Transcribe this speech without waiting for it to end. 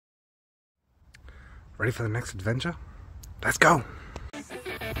Ready for the next adventure? Let's go!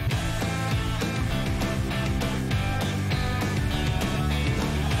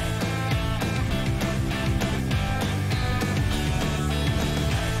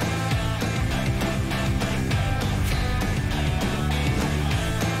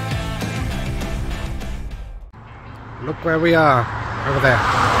 Look where we are, over there.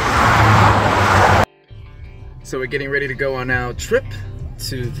 So we're getting ready to go on our trip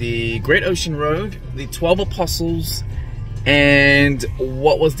to the Great Ocean Road, the 12 Apostles, and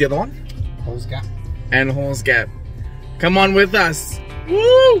what was the other one? Halls Gap. And Halls Gap. Come on with us.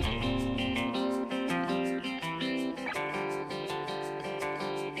 Woo!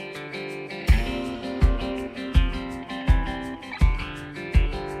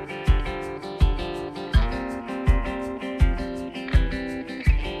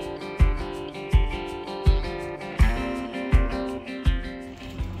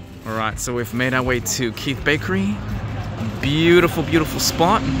 Alright, so we've made our way to Keith Bakery. Beautiful, beautiful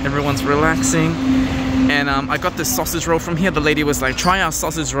spot. Everyone's relaxing. And I got this sausage roll from here. The lady was like, try our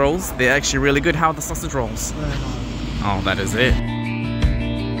sausage rolls. They're actually really good. How are the sausage rolls? Oh, that is it.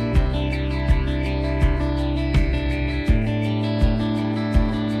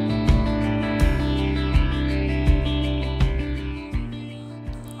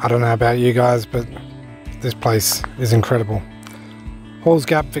 I don't know about you guys, but this place is incredible. Halls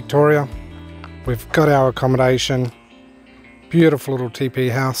Gap, Victoria. We've got our accommodation, beautiful little teepee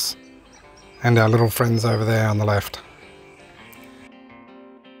house, and our little friends over there on the left.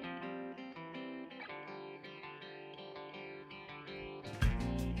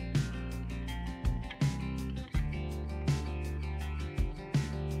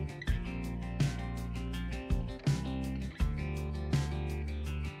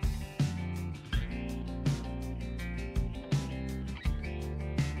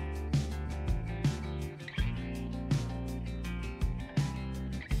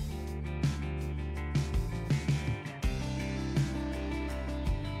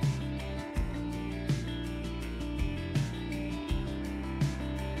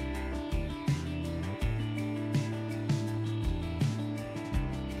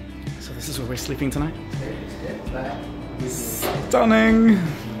 So this is where we're sleeping tonight? Stunning!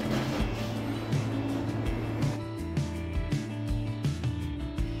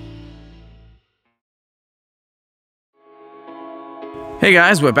 Hey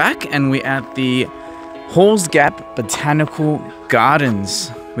guys, we're back and we're at the Halls Gap Botanical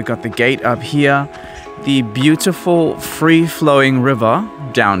Gardens. We got the gate up here, the beautiful free-flowing river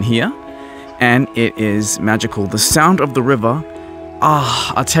down here, and it is magical. The sound of the river,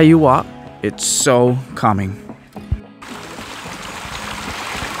 I'll tell you what, it's so calming.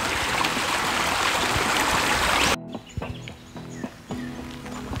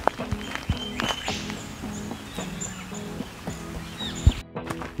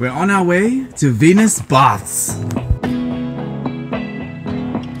 We're on our way to Venus Baths.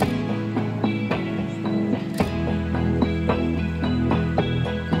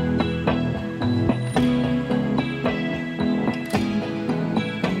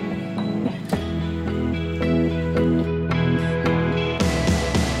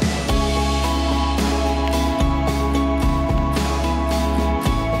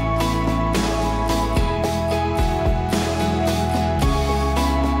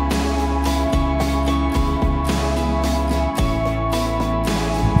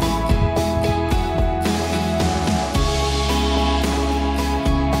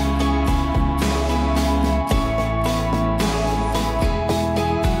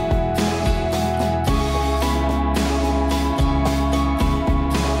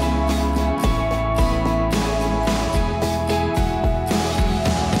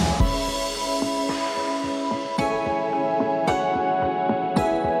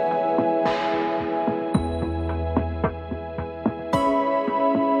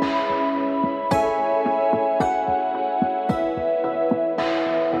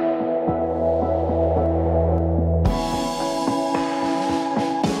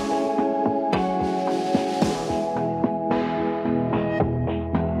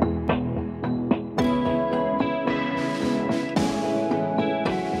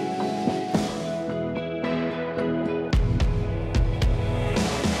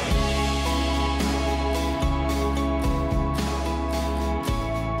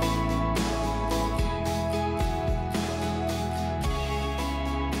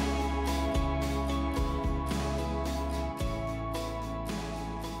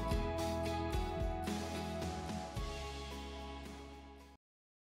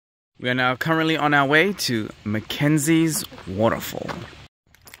 We are now currently on our way to Mackenzie's Waterfall.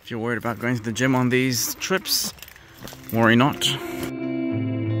 If If you're worried about going to the gym on these trips, worry not.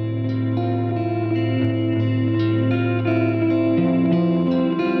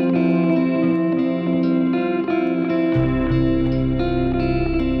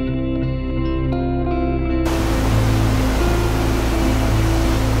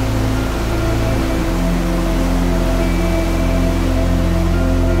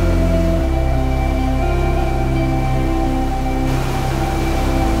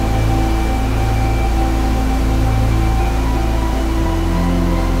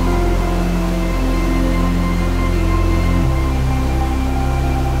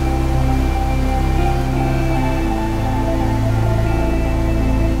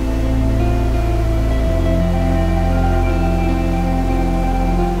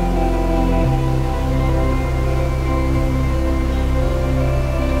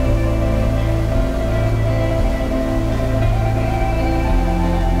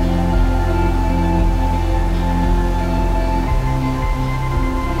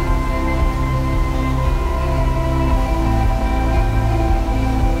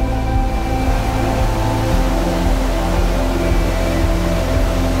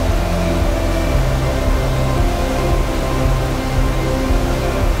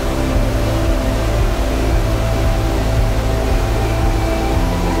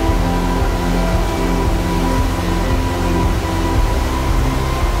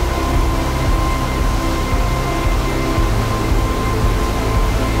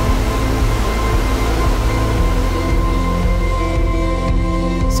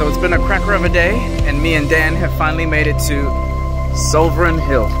 So it's been a cracker of a day, and me and Dan have finally made it to Sovereign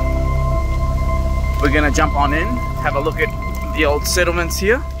Hill. We're gonna jump on in, have a look at the old settlements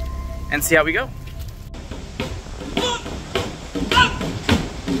here, and see how we go.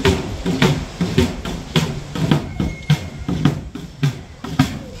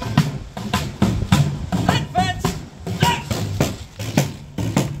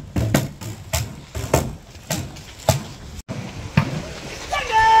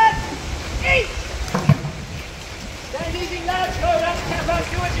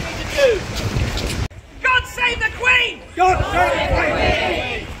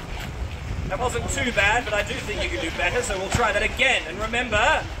 That wasn't too bad, but I do think you can do better, so we'll try that again. And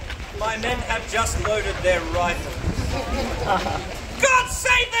remember, my men have just loaded their rifles. God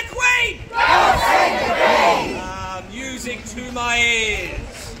save the Queen! God save the Queen! Music to my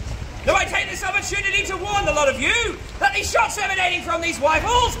ears. Now I take this opportunity to warn the lot of you that the shots emanating from these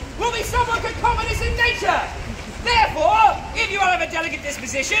rifles will be somewhat concomitant in nature. Therefore, if you are of a delicate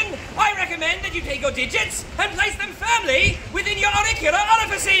disposition, I recommend that you take your digits and place them firmly within your auricular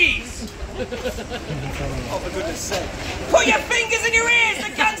orifices. Oh, for goodness sake. Put your fingers in your ears,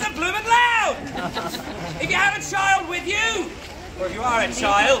 the guns are blooming loud. If you have a child with you, or if you are a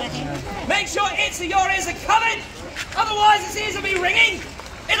child, make sure its or your ears are covered. Otherwise, its ears will be ringing,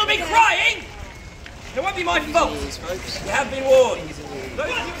 it'll be crying. It won't be my fault. You have been warned.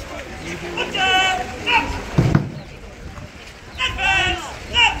 Advance!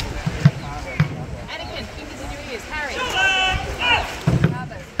 Up! Anakin, fingers in your ears. Harry. Up!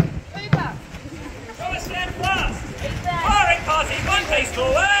 Move up. Try to stand fast. Firing party, one pace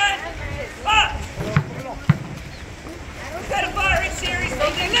forward. Up! Set a firing series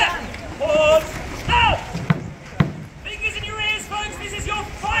from the left. Pause. Out! Fingers in your ears, folks. This is your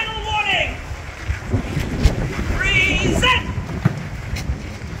final warning. Reset!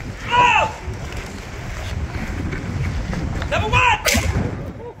 Out! Number 1!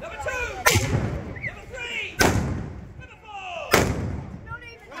 Number 2! Number 3! Number 4! Not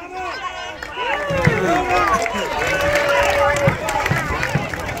even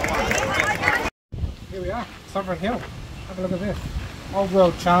Here we are, Sovereign Hill. Have a look at this. Old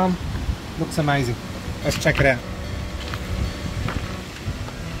world charm. Looks amazing. Let's check it out.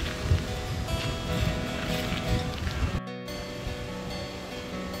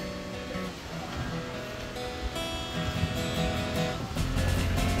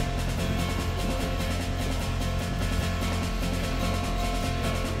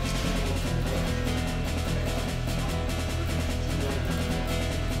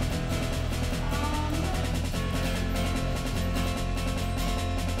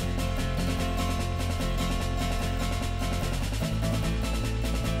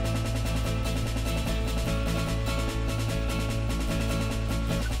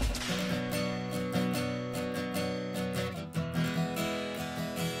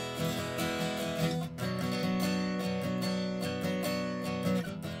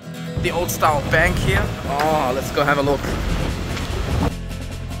 The old style bank here. Oh, let's go have a look.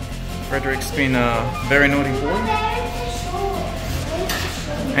 Frederick's been a very naughty boy.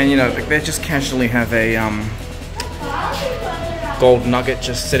 And you know, like they just casually have a gold nugget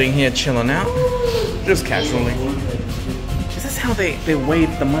just sitting here chilling out. Just casually. Is this how they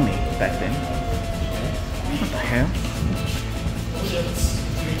weighed the money back then? What the hell?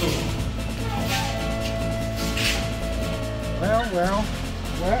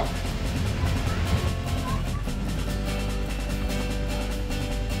 Well.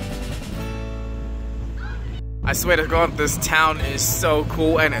 I swear to God, this town is so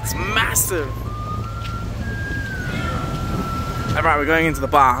cool and it's massive. Alright, we're going into the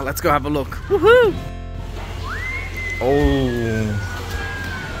bar. Let's go have a look. Woohoo! Oh,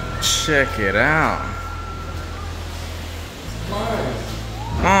 check it out.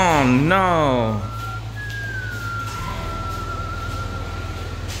 Oh no.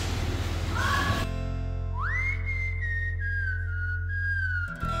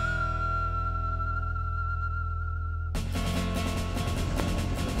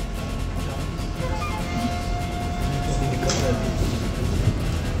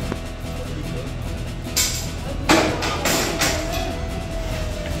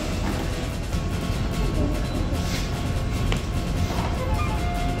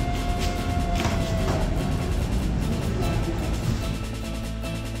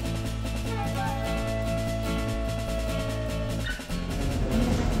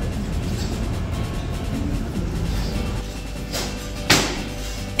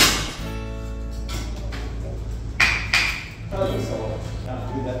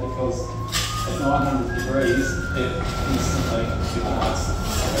 Do that because at 900 degrees it instantly ignites the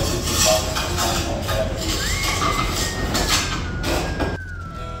electricity bulb on that.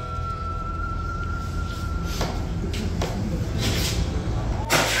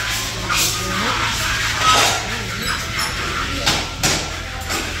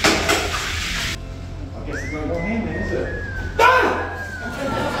 I guess it's not your hand then, is it?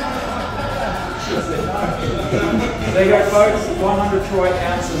 There you go, folks. 100 troy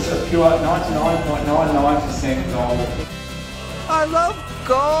ounces of pure 99.99% gold. I love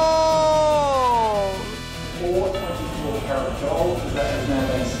gold! 424 karat gold, that has now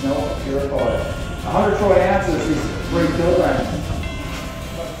been smelt and purified. 100 troy ounces is 3 kilograms.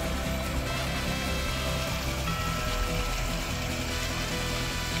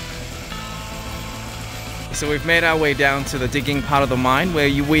 So we've made our way down to the digging part of the mine where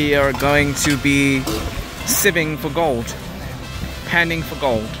we are going to be sieving for gold, panning for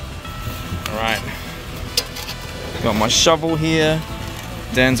gold. Alright, got my shovel here.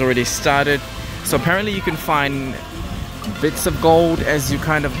 Dan's already started. So apparently you can find bits of gold as you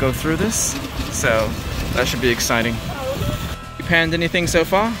kind of go through this. So that should be exciting. You panned anything so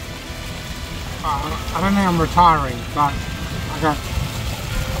far? I don't think I'm retiring, but I got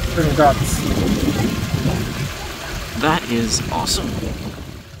little guts. That is awesome.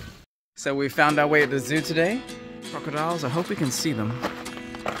 So we found our way at the zoo today. Crocodiles, I hope we can see them.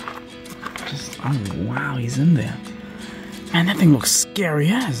 Just, oh wow, he's in there. Man, that thing looks scary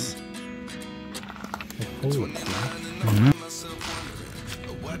as. Look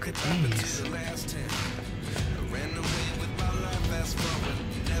at these.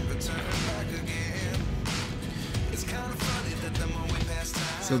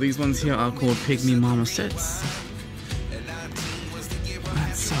 So these ones here are called pygmy marmosets.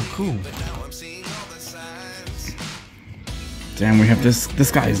 That's so cool. Damn, we have this. This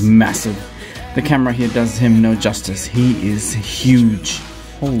guy is massive. The camera here does him no justice. He is huge.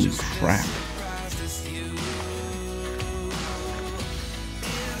 Holy crap.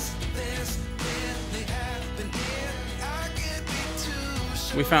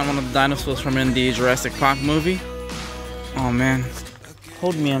 We found one of the dinosaurs from in the Jurassic Park movie. Oh man.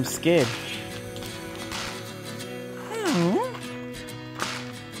 Hold me, I'm scared. Hello.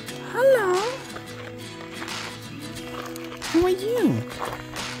 Hello. How are you?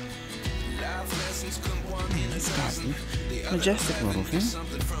 This guy's majestic little thing.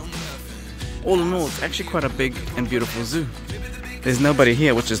 All in all, it's actually quite a big and beautiful zoo. There's nobody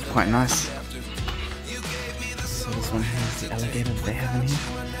here, which is quite nice. So this one has the alligator that they have in here.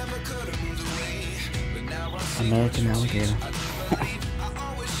 American alligator.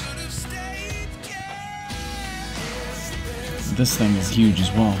 This thing is huge as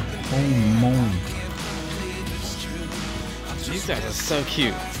well. Holy moly. These guys are so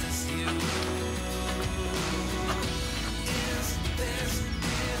cute. We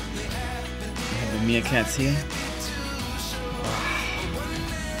have the meerkats here.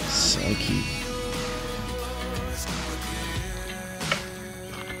 Wow. So cute.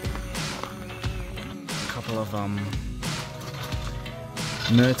 A couple of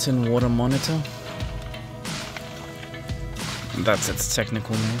Merton water monitor. That's its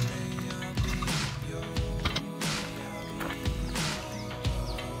technical name.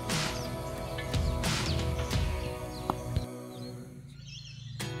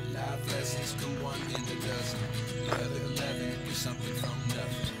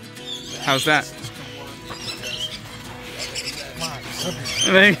 How's that?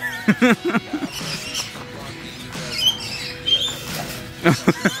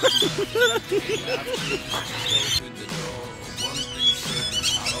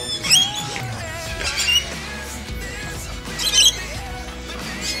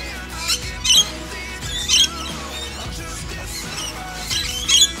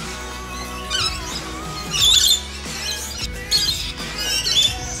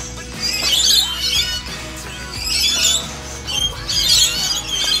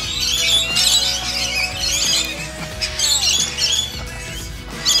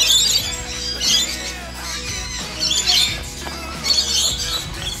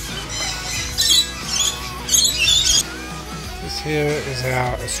 Here is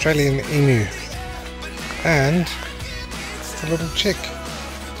our Australian emu, and a little chick.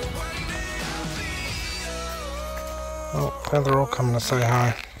 Oh, now they're all coming to say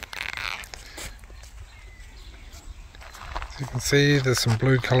hi. As you can see, there's some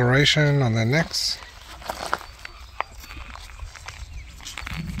blue coloration on their necks.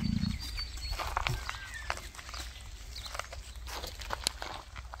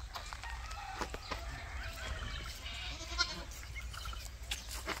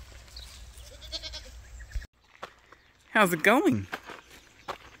 How's it going?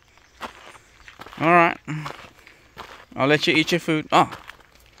 Alright. I'll let you eat your food. Oh.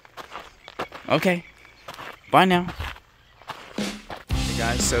 Okay. Bye now. Hey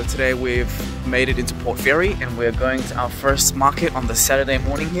guys, so today we've made it into Port Fairy and we're going to our first market on the Saturday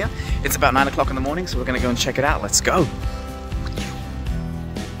morning here. It's about 9 o'clock in the morning, so we're going to go and check it out. Let's go.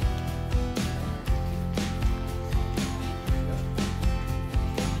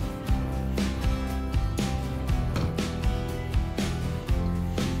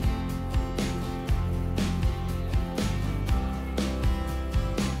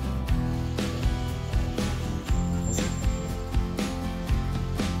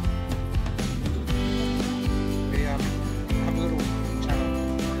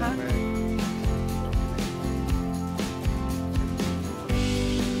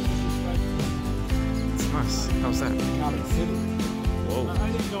 How's that? Whoa.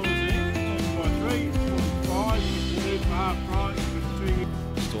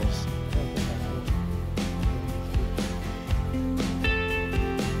 Stores.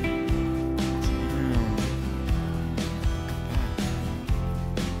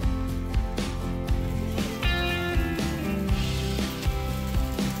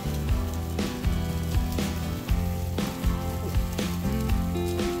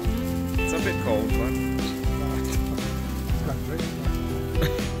 It's a bit cold, but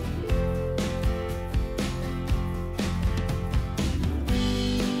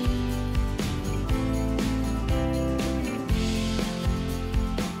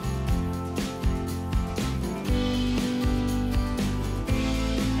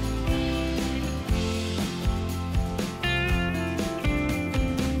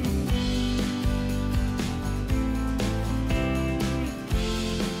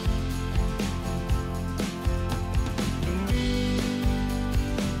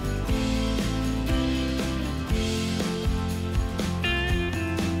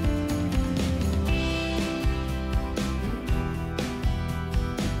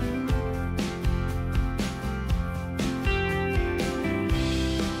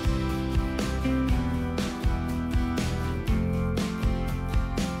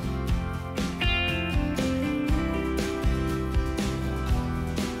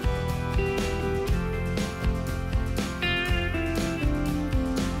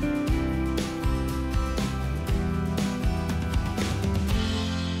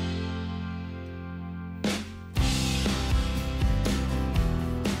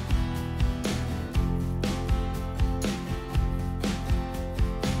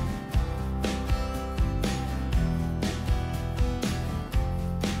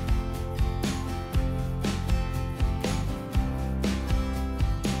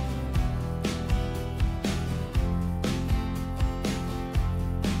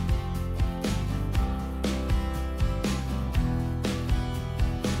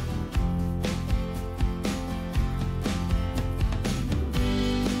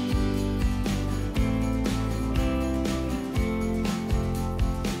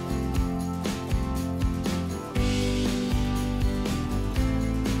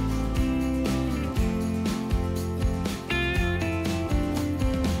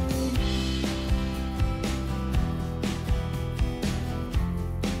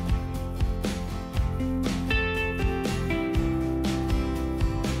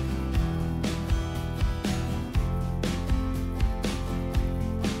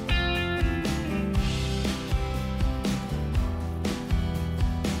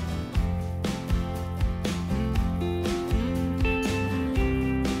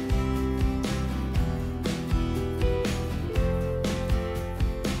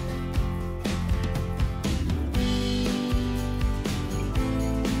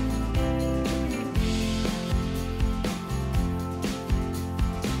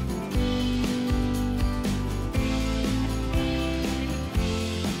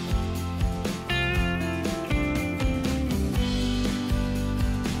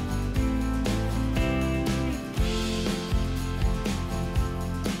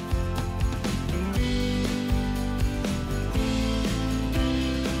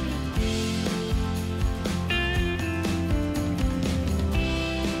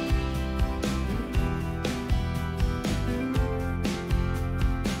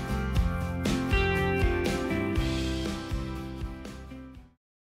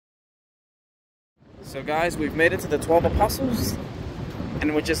So guys, we've made it to the 12 Apostles,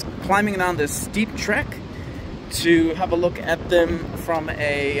 and we're just climbing down this steep trek to have a look at them from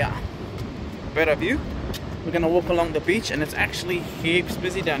a better view. We're gonna walk along the beach, and it's actually heaps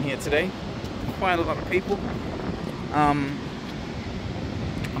busy down here today. Quite a lot of people. I'm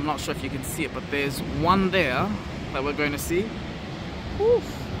not sure if you can see it, but there's one there that we're going to see. Woo.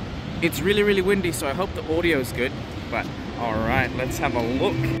 It's really, really windy, so I hope the audio is good. But all right, let's have a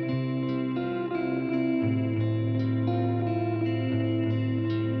look.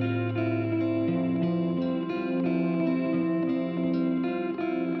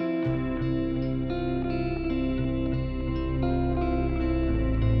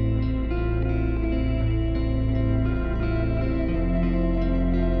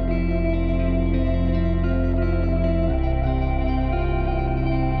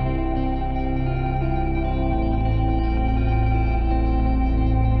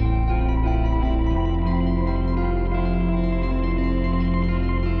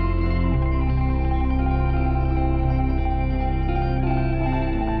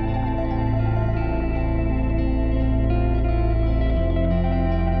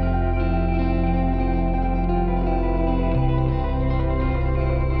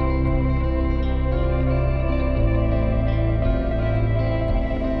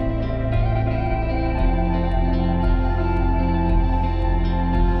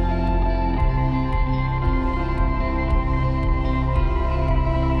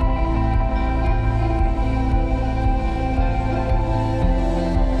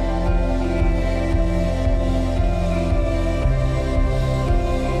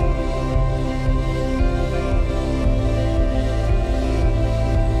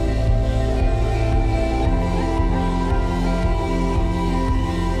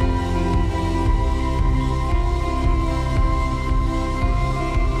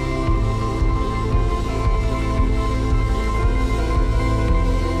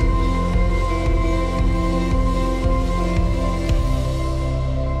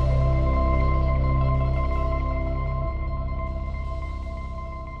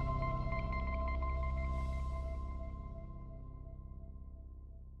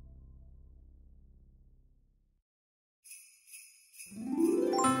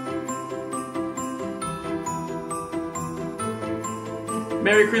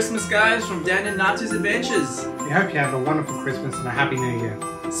 Merry Christmas, guys, from Dan and Natu's Adventures. We hope you have a wonderful Christmas and a Happy New Year.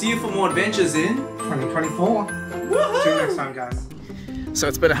 See you for more adventures in 2024. Woohoo! See you next time, guys. So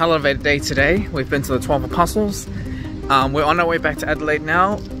it's been a hell of a day today. We've been to the 12 Apostles. We're on our way back to Adelaide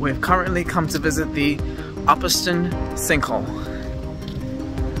now. We've currently come to visit the Upperston Sinkhole.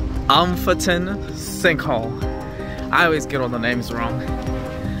 Umferton Sinkhole. I always get all the names wrong.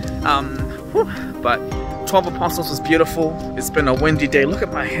 But 12 Apostles was beautiful. It's been a windy day. Look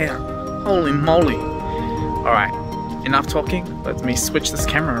at my hair. Holy moly. Alright, enough talking. Let me switch this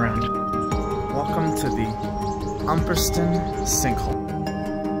camera around. Welcome to the Umferton Sinkhole.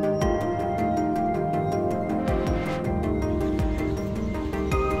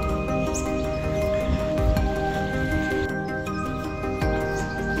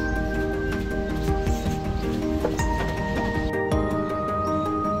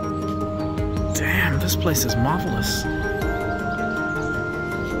 Damn, this place is marvelous.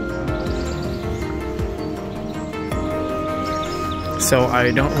 So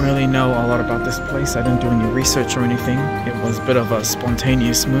I don't really know a lot about this place. I didn't do any research or anything. It was a bit of a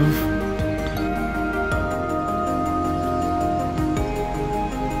spontaneous move.